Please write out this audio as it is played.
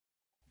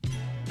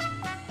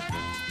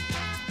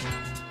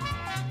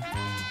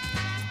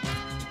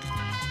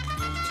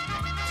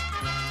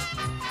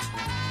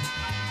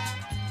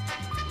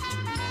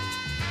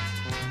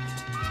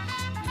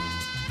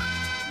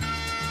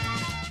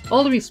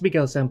All of you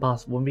Speakos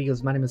Impossible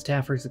amigos, my name is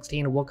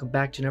Taffrey16 and welcome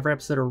back to another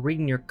episode of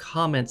Reading Your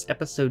Comments,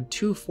 episode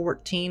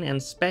 214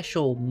 and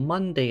special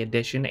Monday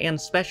edition and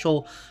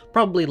special,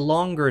 probably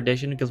longer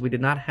edition because we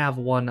did not have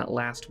one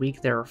last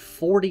week. There are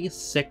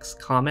 46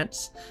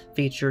 comments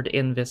featured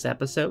in this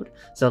episode,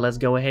 so let's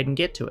go ahead and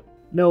get to it.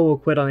 No, we'll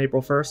quit on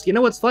April 1st. You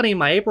know what's funny?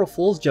 My April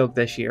Fool's joke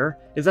this year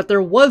is that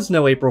there was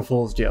no April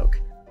Fool's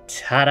joke.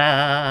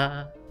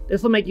 Ta-da!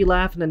 This will make you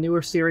laugh. In the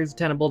newer series of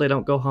Tenable, they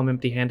don't go home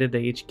empty-handed.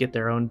 They each get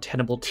their own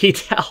Tenable tea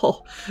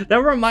towel.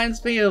 That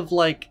reminds me of,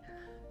 like,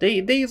 they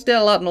used to do a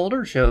lot in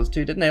older shows,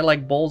 too, didn't they?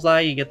 Like Bullseye,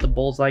 you get the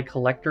Bullseye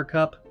collector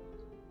cup.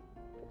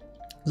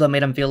 So it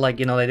made them feel like,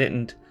 you know, they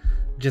didn't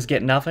just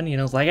get nothing. You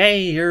know, it's like,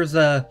 hey, here's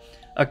a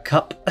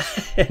cup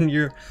and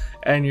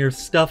your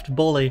stuffed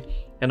bully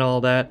and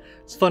all that.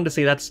 It's fun to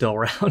see that's still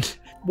around.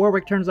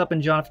 Warwick turns up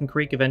in Jonathan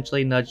Creek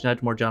eventually. Nudge,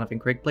 nudge, more Jonathan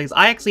Creek, please.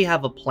 I actually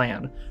have a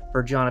plan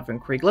for Jonathan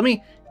Creek.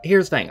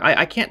 Here's the thing.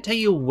 I can't tell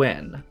you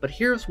when, but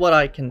here's what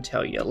I can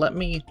tell you. Let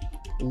me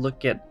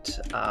look at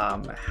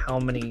how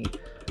many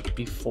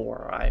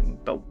before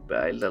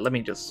let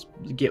me just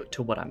get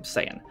to what I'm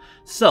saying.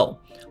 So,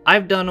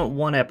 I've done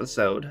one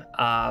episode,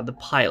 the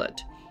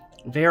pilot.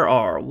 There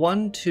are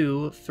 1,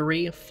 2,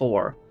 3,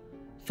 4,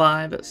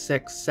 5,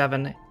 6,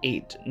 7,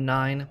 8,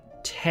 9,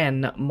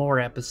 10 more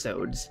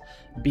episodes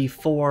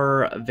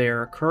before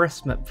their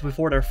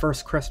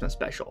first Christmas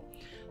special.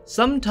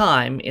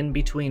 Sometime in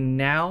between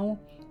now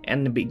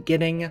and the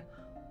beginning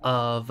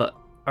of,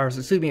 or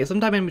excuse me,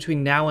 sometime in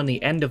between now and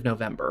the end of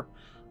November,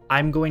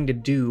 I'm going to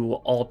do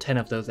all 10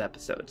 of those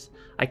episodes.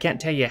 I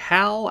can't tell you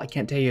how, I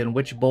can't tell you in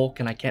which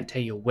bulk, and I can't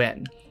tell you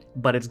when,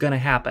 but it's gonna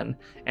happen,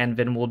 and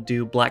then we'll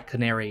do Black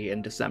Canary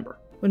in December.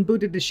 When Boo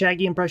did the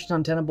Shaggy impression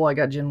on Tenable, I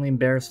got genuinely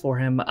embarrassed for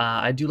him.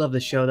 I do love the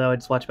show, though. I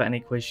just watch about any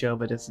quiz show,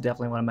 but it's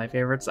definitely one of my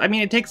favorites. I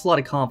mean, it takes a lot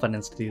of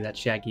confidence to do that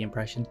Shaggy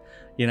impression,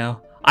 you know?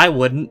 I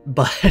wouldn't,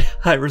 but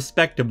I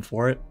respect him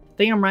for it. I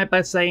think I'm right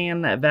by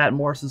saying that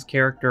Morris's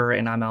character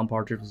in I'm Alan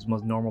Partridge was the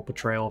most normal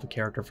portrayal of a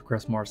character for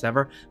Chris Morris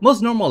ever.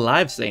 Most normal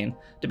live scene.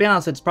 To be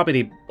honest, it's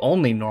probably the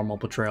only normal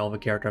portrayal of a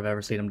character I've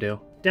ever seen him do.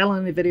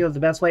 Downloading the video is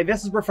the best way.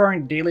 This is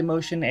referring to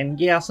Dailymotion, and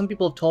yeah, some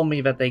people have told me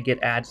that they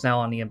get ads now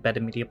on the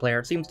embedded media player.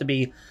 It seems to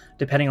be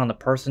depending on the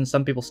person.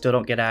 Some people still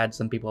don't get ads,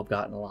 some people have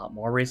gotten a lot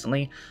more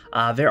recently.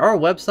 There are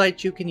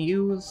websites you can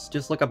use.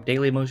 Just look up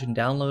Dailymotion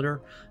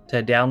Downloader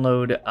to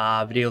download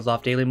videos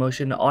off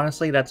Dailymotion.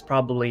 Honestly, that's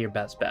probably your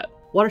best bet.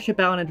 Watership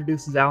Alan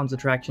introduces Alan's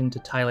attraction to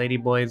Thai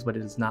ladyboys, but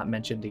it is not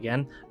mentioned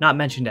again. Not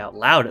mentioned out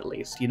loud, at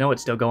least. You know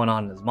it's still going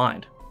on in his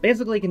mind.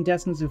 Basically,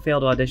 contestants who fail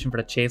to audition for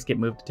the chase get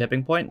moved to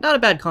Tipping Point. Not a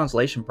bad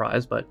consolation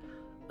prize, but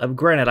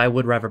granted, I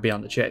would rather be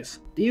on the chase.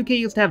 The UK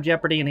used to have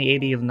Jeopardy in the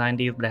 80s and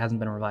 90s, but it hasn't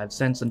been revived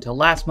since, until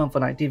last month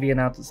when ITV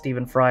announced that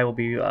Stephen Fry will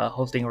be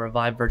hosting a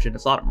revived version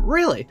this autumn.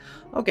 Really?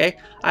 Okay.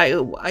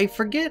 I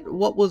forget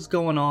what was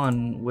going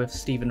on with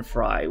Stephen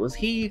Fry. Was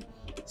he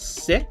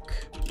sick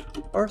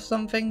or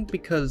something?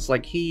 Because,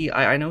 like,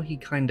 I know he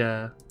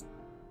kinda...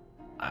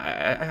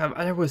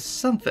 there was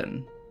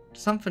something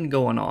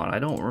going on. I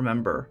don't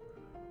remember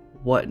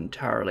what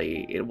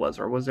entirely it was,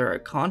 or was there a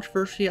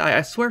controversy?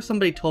 I swear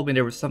somebody told me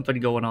there was something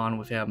going on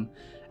with him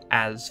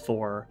as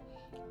for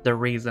the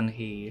reason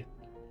he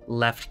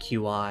left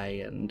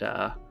QI and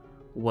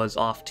was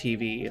off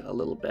TV a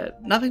little bit.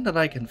 Nothing that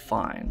I can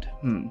find.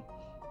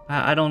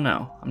 I don't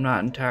know. I'm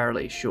not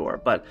entirely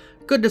sure, but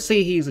good to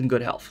see he's in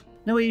good health.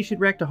 No way you should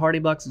react to Hardy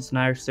Bucks. It's an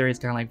Irish series,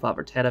 kind of like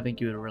Father Ted. I think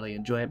you would really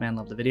enjoy it, man.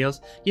 Love the videos.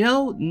 You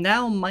know,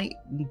 now might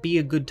be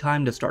a good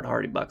time to start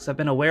Hardy Bucks. I've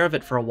been aware of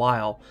it for a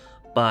while,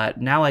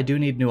 but now I do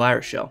need a new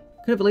Irish show.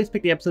 Could have at least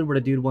picked the episode where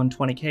the dude won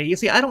 20k. You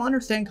see, I don't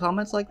understand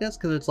comments like this,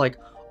 because it's like,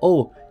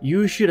 oh,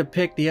 you should have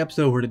picked the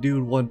episode where the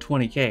dude won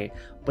 20k.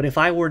 But if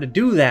I were to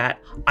do that,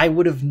 I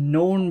would have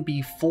known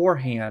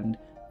beforehand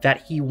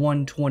that he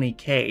won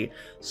 20k.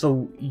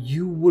 So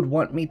you would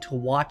want me to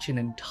watch an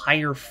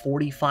entire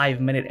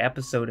 45-minute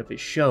episode of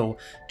his show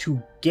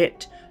to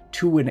get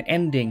to an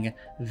ending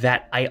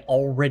that I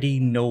already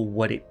know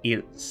what it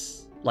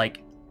is.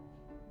 Like,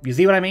 you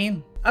see what I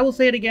mean? I will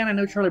say it again, I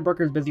know Charlie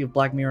Brooker is busy with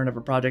Black Mirror and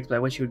other projects, but I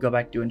wish he would go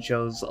back doing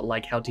shows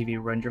like How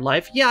TV Ruined Your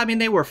Life. Yeah, I mean,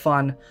 they were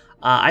fun.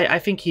 I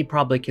think he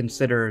probably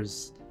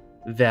considers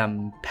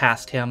them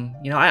past him.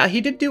 You know, he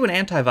did do an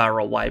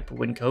antiviral wipe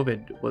when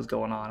COVID was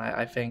going on.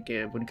 I think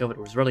when COVID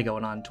was really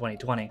going on in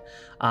 2020.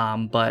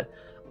 But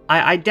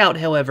I doubt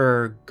he'll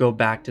ever go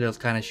back to those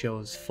kind of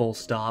shows full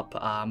stop.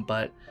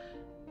 But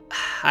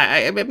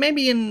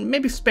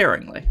maybe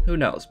sparingly. Who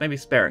knows? Maybe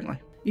sparingly.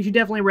 You should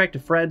definitely react to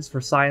Freds for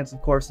science,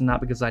 of course, and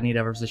not because I need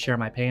others to share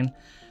my pain.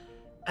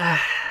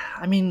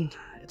 I mean,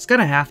 it's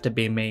gonna have to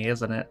be me,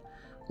 isn't it?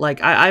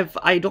 Like,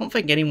 I don't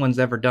think anyone's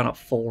ever done a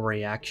full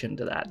reaction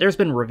to that. There's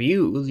been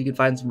reviews, you can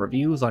find some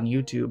reviews on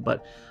YouTube,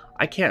 but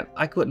I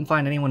couldn't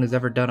find anyone who's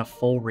ever done a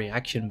full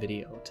reaction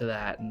video to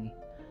that, and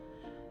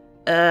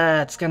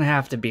it's gonna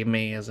have to be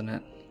me, isn't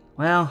it?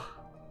 Well,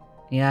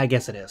 yeah, I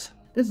guess it is.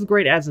 This is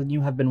great ads that you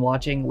have been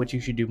watching, which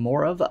you should do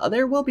more of.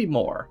 There will be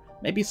more.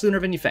 Maybe sooner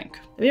than you think.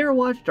 Have you ever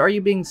watched Are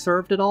You Being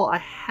Served at all? I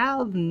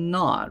have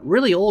not.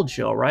 Really old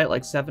show, right?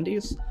 Like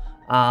 70s?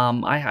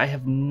 I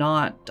have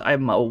not.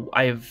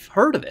 I've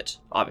heard of it,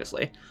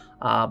 obviously.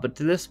 But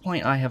to this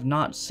point, I have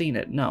not seen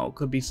it. No,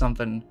 could be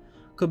something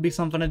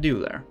to do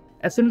there.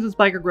 As soon as the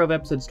Spiker Grove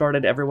episode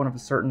started, everyone of a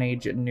certain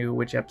age knew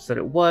which episode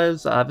it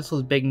was. This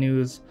was big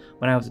news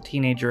when I was a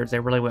teenager, as they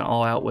really went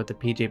all out with the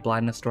PJ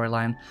blindness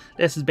storyline.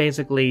 This is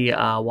basically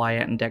why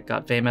Ant and Dec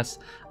got famous.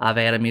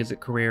 They had a music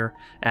career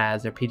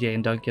as their PJ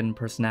and Duncan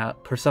personas,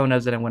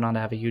 and then went on to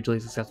have a hugely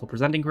successful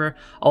presenting career.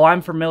 Oh,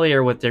 I'm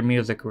familiar with their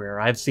music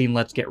career. I've seen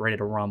Let's Get Ready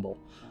to Rumble,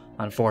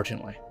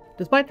 unfortunately.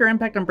 Despite their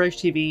impact on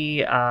British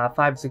TV,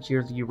 5-6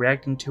 years of you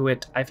reacting to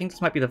it, I think this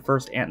might be the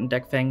first Ant and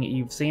Dec thing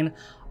you've seen.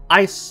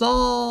 I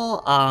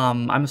saw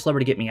I'm a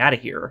Celebrity Get Me Out of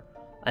Here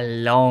a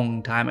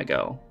long time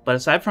ago, but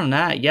aside from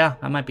that, yeah,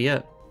 that might be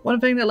it.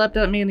 One thing that leapt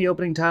at me in the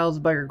opening titles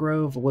of Spiker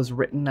Grove was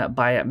written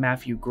by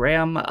Matthew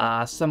Graham,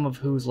 some of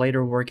whose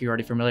later work you're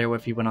already familiar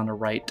with. He went on to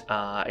write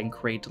and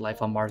create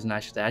Life on Mars and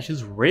Ashes to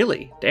Ashes.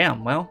 Really?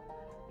 Damn, well,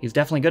 he's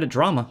definitely good at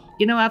drama.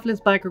 You know, after this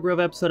Spiker Grove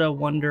episode, I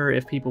wonder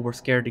if people were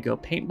scared to go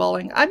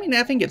paintballing. I mean,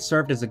 I think it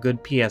served as a good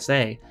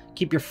PSA.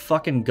 Keep your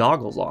fucking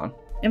goggles on.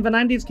 In the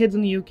 90s, kids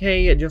in the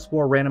UK just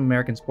wore random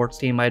American sports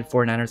team. I had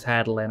 49ers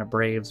hat, Atlanta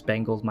Braves,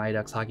 Bengals, Mighty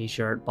Ducks hockey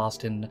shirt,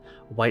 Boston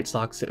White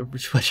Sox,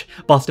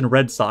 Boston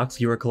Red Sox,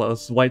 you were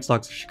close, White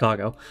Sox of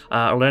Chicago,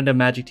 Orlando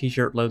Magic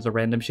t-shirt, loads of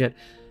random shit.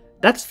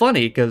 That's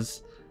funny,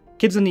 because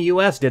kids in the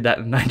US did that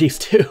in the 90s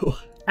too.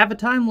 At the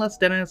time, Les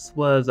Dennis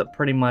was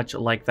pretty much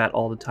like that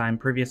all the time.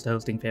 Previous to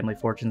hosting Family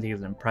Fortunes, he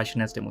was an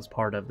impressionist and was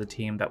part of the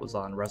team that was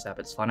on Russ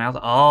Abbott's Funhouse.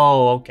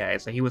 Oh, okay,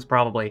 so he was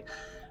probably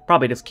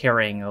just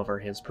carrying over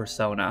his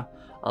persona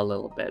a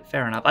little bit.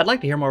 Fair enough. I'd like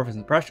to hear more of his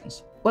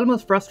impressions. One of the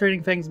most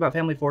frustrating things about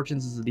Family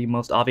Fortunes is the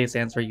most obvious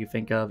answer you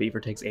think of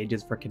either takes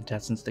ages for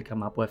contestants to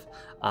come up with,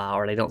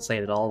 or they don't say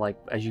it at all, like,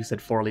 as you said,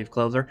 4-leaf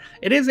clover.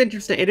 It is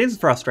interesting, it is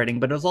frustrating,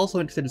 but it was also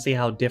interesting to see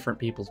how different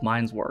people's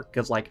minds work,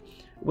 because, like,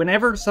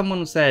 whenever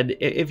someone said,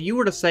 if you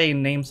were to say,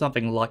 name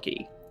something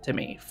lucky to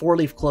me,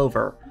 4-leaf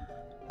clover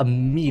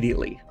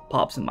immediately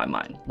pops in my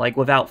mind, like,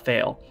 without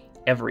fail,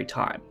 every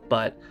time,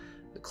 but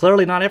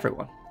clearly not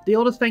everyone. The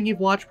oldest thing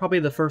you've watched, probably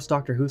the first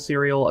Doctor Who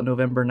serial,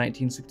 November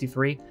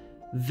 1963.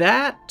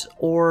 That,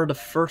 or the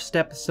first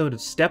episode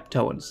of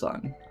Steptoe and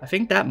Son. I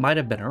think that might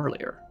have been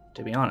earlier,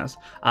 to be honest.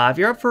 If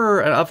you're up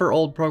for other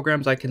old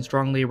programs, I can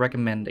strongly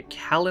recommend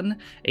Callan,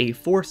 a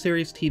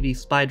 4-series TV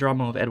spy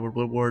drama of Edward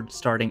Woodward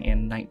starting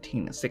in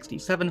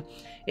 1967.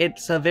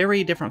 It's a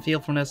very different feel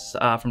from this,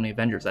 from the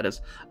Avengers, that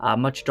is.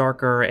 Much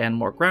darker and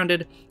more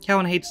grounded.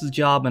 Callan hates his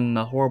job and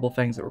the horrible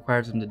things it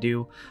requires him to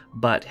do,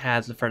 but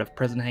has the threat of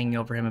prison hanging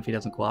over him if he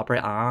doesn't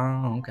cooperate.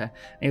 Ah, okay. And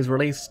he was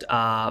released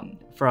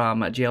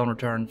from jail in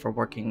return for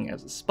working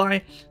as a spy.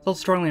 It's also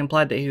strongly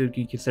implied that he would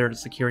be considered a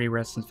security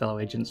risk since fellow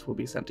agents will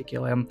be sent to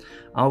kill him.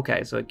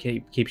 Okay, so it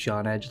keeps you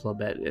on edge a little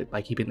bit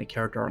by keeping the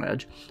character on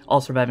edge.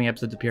 All surviving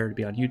episodes appear to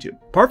be on YouTube.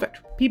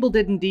 Perfect! People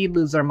did indeed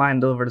lose their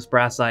mind over this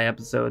Brass Eye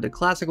episode. The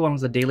classic one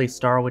was the Daily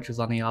Star, which was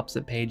on the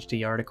opposite page to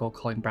the article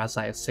calling Brass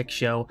Eye a sick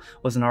show.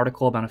 Was an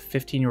article about a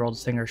 15-year-old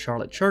singer,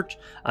 Charlotte Church.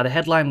 The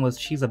headline was,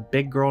 "She's a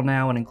big girl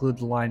now," and includes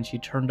the line, "She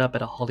turned up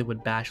at a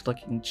Hollywood bash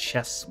looking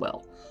chest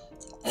swell."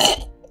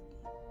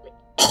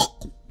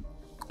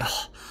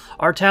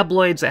 Our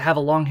tabloids have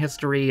a long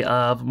history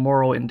of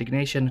moral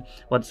indignation,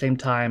 while at the same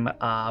time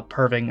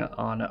perving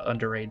on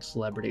underage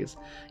celebrities.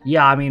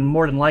 Yeah, I mean,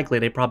 more than likely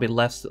they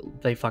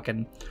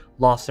fucking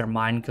lost their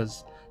mind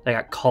because they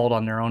got called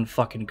on their own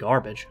fucking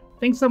garbage. I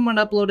think someone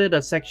uploaded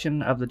a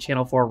section of the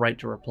Channel 4 Right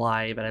to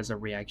Reply that as a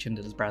reaction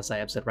to this Brass Eye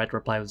episode. Right to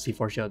Reply was a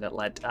C4 show that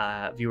let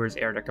viewers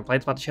air their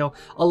complaints about the show.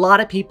 A lot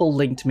of people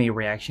linked me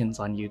reactions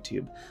on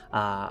YouTube,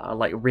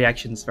 like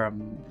reactions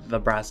from the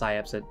Brass Eye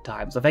episode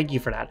time, so thank you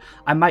for that.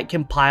 I might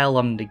compile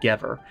them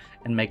together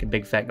and make a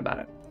big thing about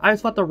it. I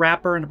always thought the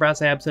rapper in the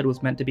Brass Eye episode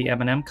was meant to be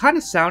Eminem. Kind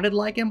of sounded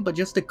like him, but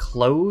just the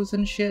clothes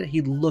and shit,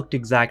 he looked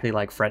exactly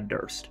like Fred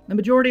Durst. The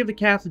majority of the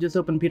cast had just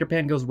opened Peter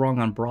Pan Goes Wrong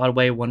on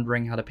Broadway,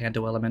 wondering how the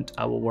Panto element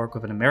will work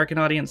with an American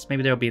audience.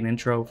 Maybe there'll be an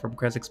intro from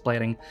Chris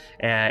explaining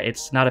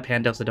it's not a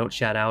Panto, so don't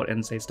shout out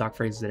and say stock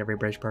phrases that every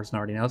British person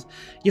already knows.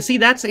 You see,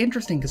 that's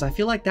interesting, because I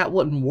feel like that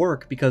wouldn't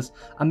work, because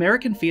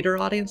American theater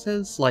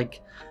audiences,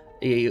 like,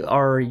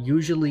 are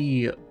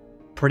usually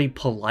pretty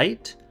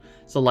polite.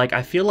 So, like,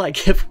 I feel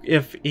like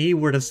if he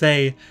were to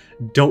say,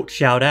 don't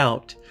shout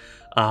out,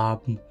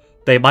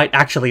 they might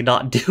actually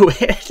not do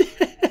it.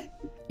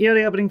 You know,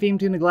 the opening theme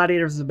tune, The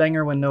Gladiators, is a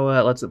banger when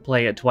Noah lets it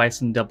play it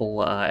twice in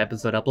double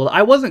episode upload.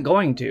 I wasn't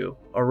going to,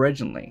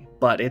 originally,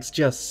 but it's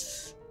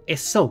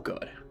so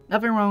good.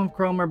 Nothing wrong with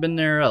Cromer, been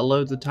there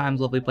loads of times,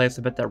 lovely place.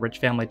 I bet that rich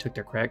family took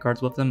their credit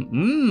cards with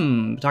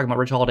them. Talking about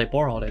rich holiday,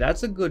 poor holiday,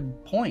 that's a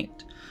good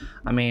point.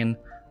 I mean,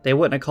 they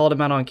wouldn't have called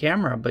him out on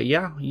camera, but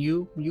yeah,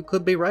 you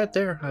could be right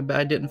there.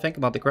 I didn't think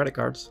about the credit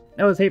cards.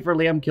 Noah's hate for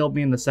Liam killed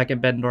me in the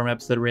second Ben Dorm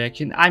episode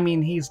reaction. I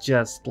mean, he's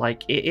just,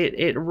 like,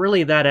 it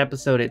really, that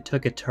episode, it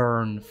took a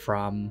turn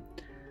from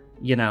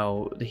you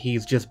know,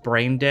 he's just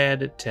brain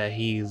dead to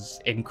he's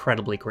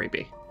incredibly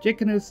creepy. Jake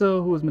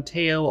Canuso, who was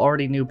Mateo,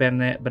 already knew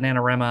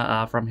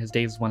Bananarama from his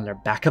days as one of their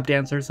backup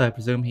dancers, so I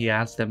presume he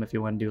asked him if he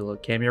wanted to do a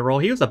little cameo role.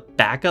 He was a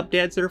backup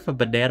dancer for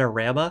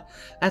Bananarama?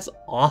 That's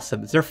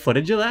awesome. Is there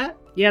footage of that?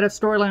 Yeah, the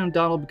storyline of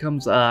Donald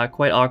becomes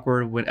quite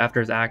awkward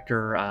after his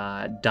actor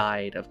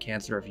died of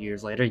cancer a few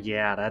years later.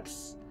 Yeah,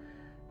 that's...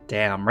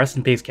 Damn, rest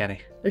in peace,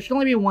 Kenny. There should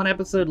only be one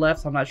episode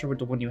left, so I'm not sure what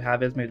the one you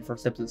have is. Maybe the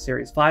first episode of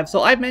Series 5.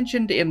 So I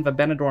mentioned in the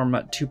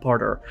Benidorm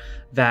two-parter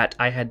that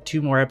I had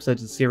 2 more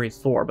episodes of Series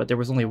 4, but there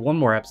was only 1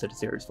 more episode of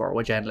Series 4,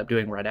 which I ended up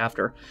doing right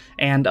after.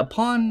 And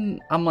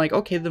I'm like,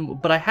 okay, then,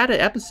 but I had an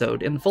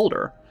episode in the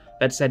folder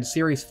that said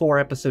Series 4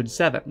 Episode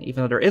 7,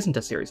 even though there isn't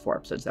a Series 4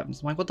 Episode 7.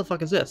 So I'm like, what the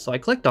fuck is this? So I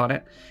clicked on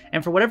it,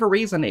 and for whatever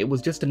reason, it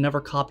was just another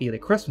copy of the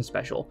Christmas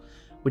special,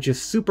 which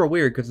is super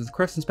weird because the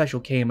Christmas special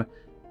came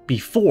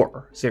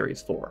before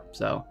Series 4,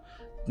 so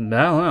I don't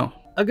know.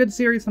 A good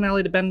series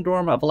finale to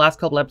Benidorm. The last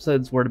couple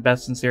episodes were the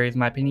best in series, in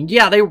my opinion.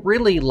 Yeah, they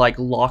really, like,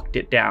 locked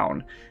it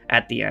down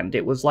at the end.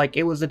 It was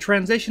a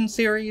transition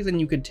series, and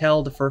you could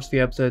tell the first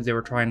few episodes they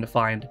were trying to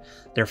find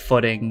their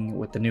footing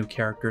with the new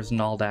characters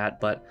and all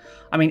that, but,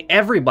 I mean,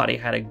 everybody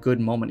had a good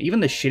moment. Even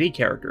the shitty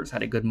characters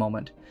had a good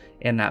moment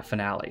in that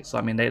finale, so,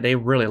 I mean, they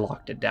really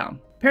locked it down.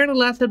 Apparently, the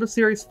last episode of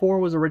Series 4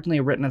 was originally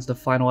written as the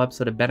final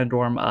episode of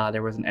Benidorm.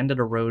 There was an end of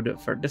the road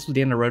for... This was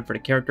the end of the road for the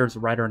characters.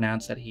 The writer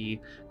announced that he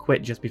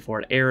quit just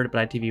before it aired,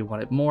 but ITV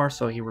wanted more,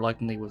 so he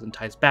reluctantly was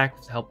enticed back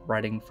with help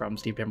writing from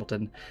Steve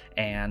Pemberton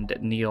and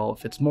Neil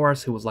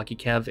Fitzmaurice, who was Lucky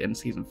Kev in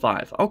Season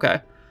 5.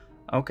 Okay.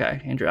 Okay,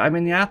 Andrew. I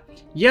mean, yeah,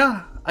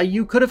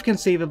 you could have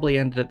conceivably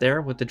ended it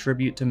there with the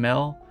tribute to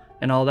Mel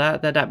and all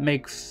that. That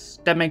makes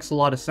a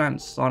lot of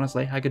sense,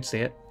 honestly. I could see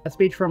it. A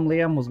speech from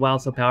Liam was, wow,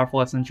 so powerful.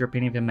 I sense your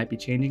opinion of him might be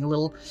changing a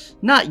little.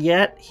 Not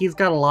yet. He's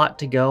got a lot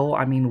to go.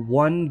 I mean,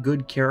 one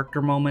good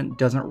character moment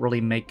doesn't really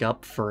make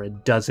up for a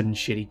dozen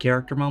shitty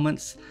character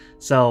moments.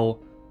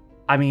 So,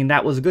 I mean,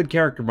 that was a good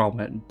character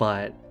moment,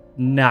 but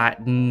not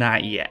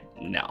yet.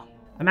 No.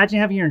 Imagine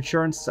having your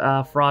insurance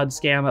fraud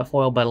scam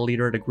foiled by the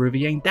leader of the Groovy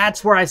Gang.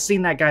 That's where I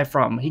seen that guy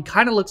from. He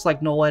kind of looks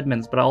like Noel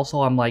Edmonds, but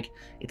also I'm like,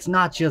 it's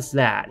not just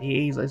that.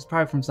 He's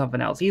probably from something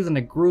else. He's in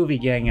the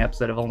Groovy Gang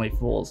episode of Only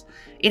Fools.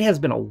 It has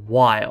been a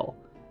while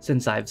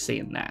since I've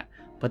seen that,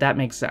 but that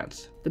makes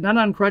sense. The Nun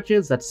on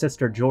Crutches, that's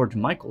Sister George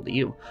Michael to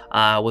you,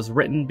 was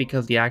written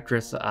because the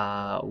actress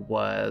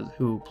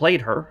who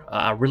played her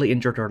really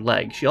injured her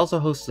leg. She also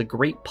hosts the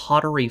Great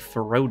Pottery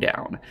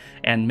Throwdown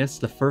and missed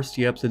the first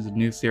few episodes of the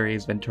new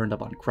series when turned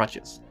up on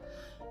crutches.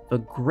 The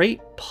Great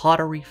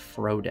Pottery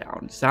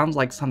Throwdown sounds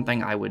like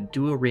something I would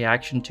do a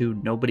reaction to.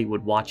 Nobody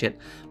would watch it,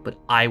 but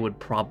I would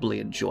probably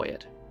enjoy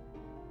it.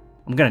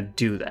 I'm gonna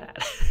do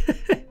that.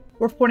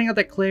 Worth pointing out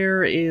that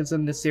Claire is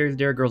in this series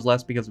Derry Girls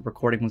Less because the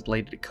recording was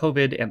delayed due to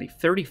COVID, and the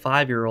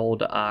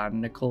 35-year-old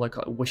Nicola,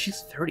 was she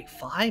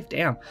 35?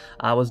 Damn.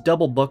 Was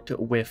double booked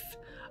with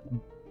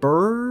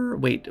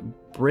Bridgerton?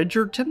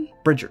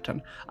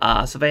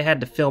 So they had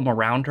to film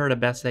around her the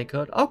best they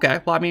could. Okay,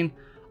 well, I mean,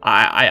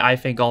 I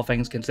think all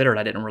things considered,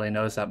 I didn't really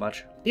notice that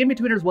much. The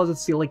In-Betweeners was a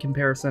silly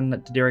comparison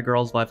to Derry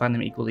Girls, but I find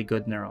them equally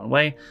good in their own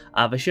way.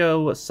 The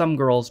show, some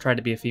girls tried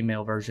to be a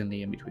female version of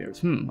the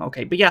In-Betweeners.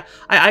 Okay, but yeah,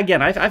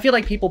 I feel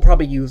like people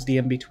probably use the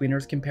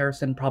In-Betweeners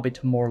comparison probably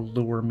to more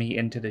lure me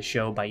into the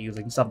show by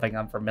using something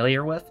I'm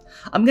familiar with.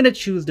 I'm gonna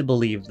choose to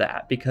believe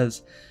that,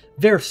 because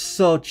they're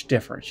such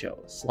different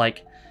shows.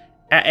 Like,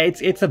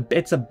 it's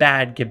a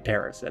bad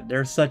comparison.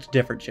 They're such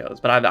different shows,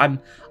 but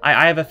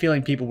I have a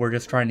feeling people were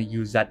just trying to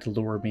use that to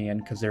lure me in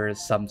because there is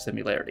some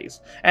similarities.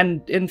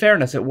 And in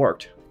fairness, it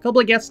worked. A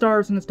couple of guest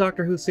stars in this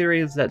Doctor Who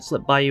series that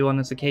slipped by you on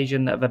this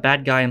occasion. The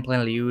bad guy in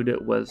Planet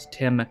Ood was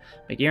Tim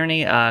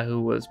McInerney,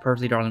 who was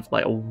Percy Darling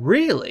Fly. Oh,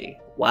 really?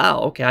 Wow,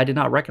 okay, I did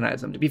not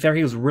recognize him. To be fair,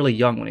 he was really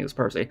young when he was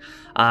Percy.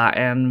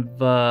 And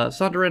the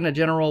Sondarin in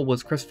general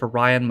was Christopher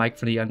Ryan, Mike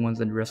from the Young Ones,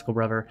 and Driscoll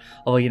Brother.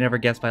 Although you never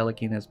guessed by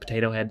looking at his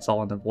potato head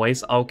saw in the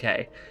voice.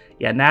 Okay,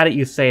 yeah, now that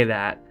you say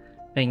that,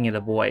 thinking of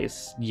the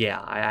voice,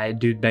 yeah, I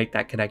do make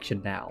that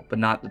connection now, but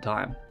not at the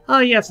time. Oh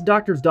yes,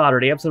 Doctor's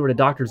Daughter. The episode where the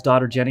Doctor's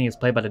daughter, Jenny, is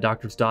played by the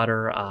Doctor's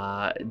daughter,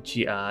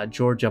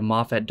 Georgia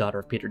Moffat, daughter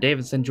of Peter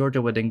Davison.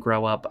 Georgia would then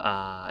grow up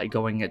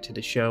going to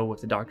the show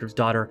with the Doctor's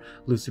daughter,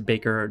 Lucy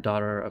Baker,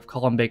 daughter of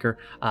Colin Baker.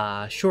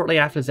 Shortly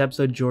after this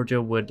episode, Georgia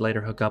would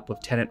later hook up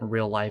with Tennant in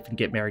real life and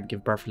get married and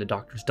give birth to the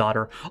Doctor's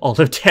daughter,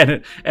 Olive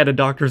Tennant, and the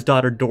Doctor's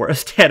daughter,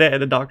 Doris Tennant,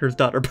 and the Doctor's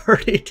daughter,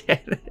 Bertie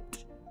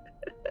Tennant.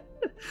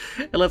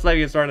 And let's not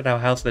get started how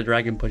House of the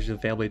Dragon pushes the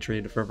family tree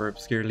into further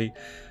obscurity.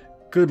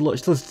 Good lord.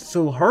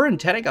 So her and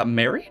Tennant got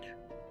married?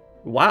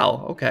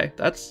 Wow, okay.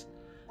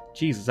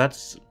 Jesus,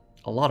 that's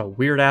a lot of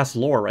weird-ass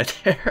lore right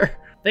there.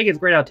 I think it's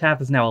great how Taff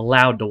is now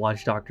allowed to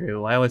watch Doctor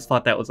Who. I always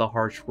thought that was a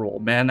harsh rule.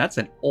 Man, that's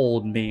an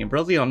old meme. For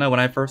those of you who don't know,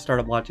 when I first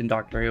started watching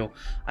Doctor Who,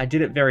 I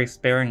did it very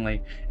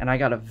sparingly, and I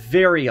got a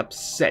very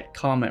upset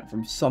comment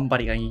from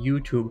somebody on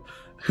YouTube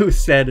who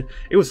said,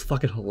 it was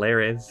fucking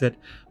hilarious, said,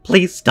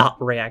 please stop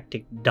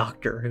reacting to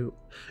Doctor Who.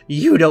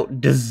 You don't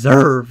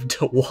deserve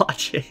to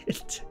watch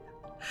it.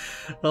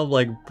 I'm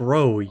like,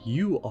 bro,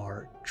 you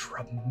are drunk.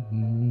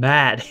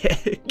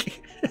 dramatic.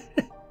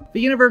 The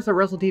universe that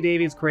Russell T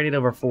Davies created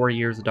over 4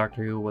 years of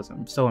Doctor Who was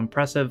so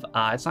impressive.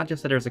 It's not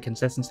just that there's a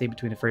consistency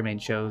between the three main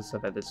shows, so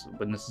that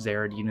when this is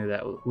aired, you knew that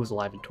who was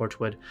alive in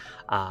Torchwood,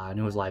 and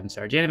who was alive in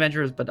Sarah Jane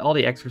Adventures, but all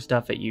the extra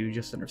stuff that you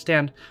just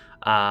understand,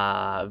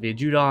 via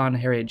Judon,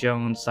 Harriet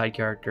Jones, side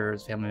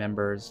characters, family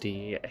members,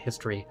 the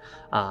history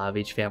of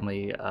each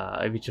family,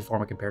 of each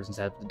form of comparisons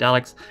with the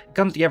Daleks. It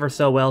comes together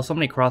so well. So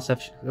many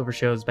crossover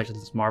shows, especially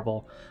since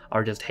Marvel,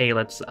 are just, hey,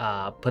 let's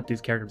put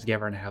these characters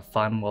together and have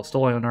fun. While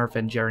Stolen on Earth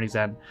and Journey's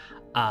End,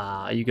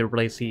 you could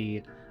really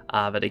see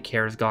that a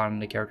care has gone in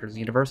the characters'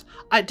 universe.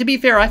 To be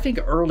fair, I think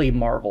early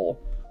Marvel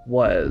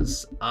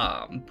was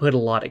put a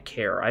lot of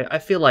care. I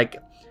feel like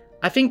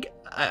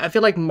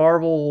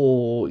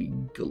Marvel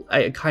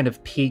kind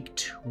of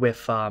peaked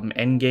with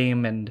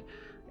Endgame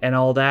and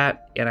all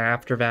that, and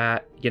after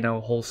that, you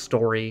know, whole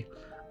story.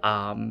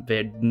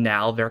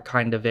 They're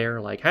kind of there,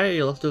 like,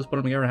 hey, let's just put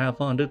them together and have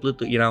fun.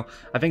 You know,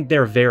 I think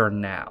they're there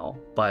now,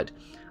 but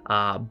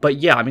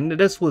yeah, I mean,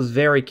 this was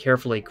very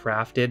carefully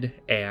crafted,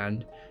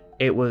 and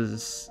it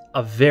was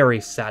a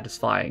very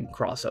satisfying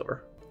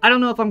crossover. I don't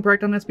know if I'm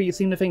correct on this, but you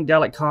seem to think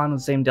Dalek Khan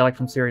was the same Dalek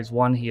from Series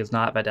 1. He is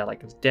not. That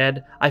Dalek is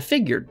dead. I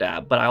figured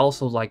that, but I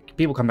also, like,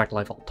 people come back to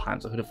life all the time,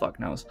 so who the fuck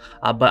knows.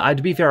 But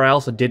to be fair, I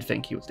also did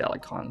think he was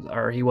Dalek Khan,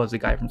 or he was the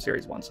guy from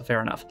Series 1, so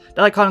fair enough.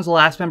 Dalek Khan is the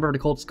last member of the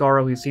Cult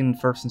Skaro, who's seen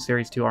first in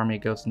Series 2, Army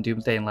of Ghosts and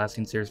Doomsday, and last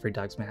in Series 3,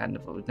 Dogs Manhattan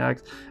and Voted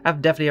Daleks. I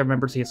definitely have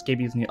members he escaped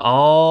using the...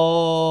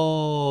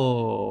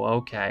 Oh,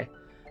 okay.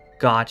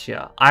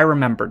 Gotcha. I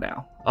remember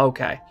now.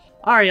 Okay.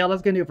 Alright, y'all,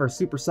 that's gonna do it for a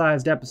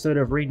supersized episode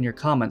of Reading Your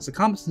Comments. The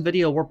comments in the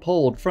video were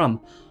pulled from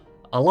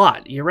a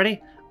lot. You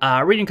ready?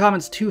 Reading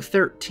Comments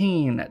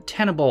 213,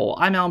 Tenable,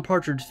 I'm Alan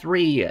Partridge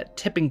 3,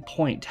 Tipping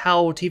Point,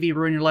 How TV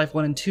Ruined Your Life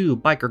 1 and 2,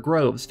 Biker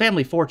Groves,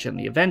 Family Fortune,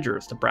 The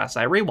Avengers, The Brass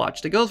Eye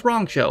Rewatch, The Goes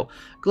Wrong Show,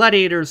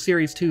 Gladiators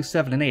Series 2,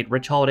 7, and 8,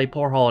 Rich Holiday,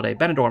 Poor Holiday,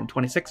 Benidorm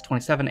 26,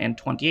 27, and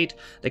 28,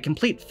 the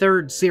complete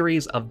third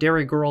series of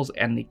Dairy Girls,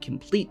 and the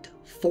complete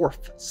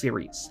fourth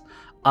series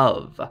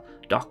of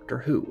Doctor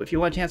Who. If you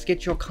want a chance to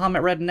get your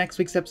comment read in next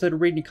week's episode of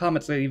Reading Your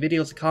Comments, the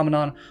videos to comment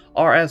on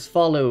are as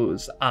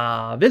follows.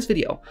 This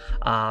video,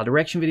 the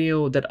reaction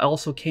video that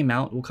also came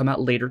out, will come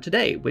out later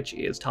today, which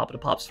is Top of the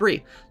Pops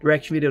 3. The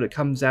reaction video that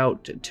comes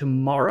out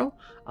tomorrow,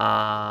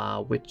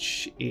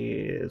 which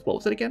is, what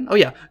was it again? Oh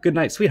yeah, Good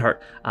Night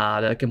Sweetheart,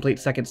 the complete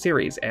second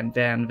series. And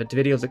then the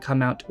videos that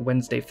come out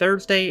Wednesday,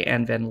 Thursday,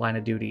 and then Line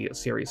of Duty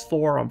Series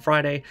 4 on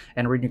Friday,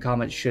 and Reading Your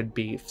Comments should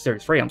be,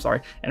 Series 3, I'm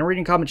sorry, and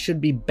Reading Your Comments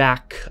should be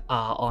back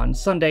on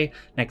Sunday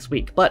next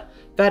week. But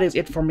that is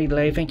it for me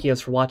today. Thank you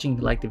guys for watching. If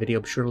you liked the video,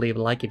 be sure to leave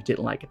a like. If you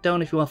didn't like it,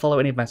 don't. If you want to follow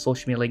any of my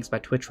social media links, my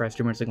Twitch, where I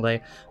stream every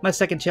day, my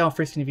second channel,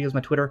 Free Skinny Videos,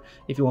 my Twitter.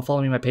 If you want to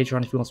follow me, my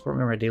Patreon. If you want to support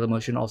me, my Daily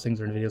Motion, all things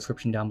are in the video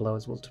description down below,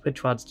 as well as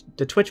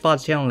the Twitch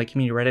VODs channel and the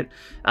community Reddit.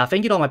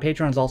 Thank you to all my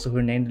patrons also who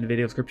are named in the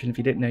video description. If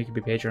you didn't know, you could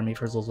be Patreon me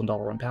for as little as $1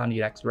 or £1. You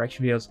get access to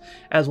reaction videos,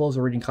 as well as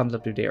Reading Comments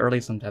up to a day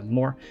early, sometimes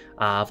more.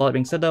 With all that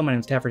being said, though, my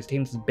name is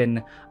Taffers16. This has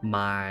been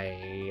my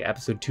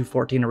episode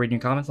 214 of Reading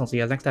Your Comments. I'll see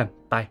you guys next time.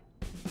 Bye.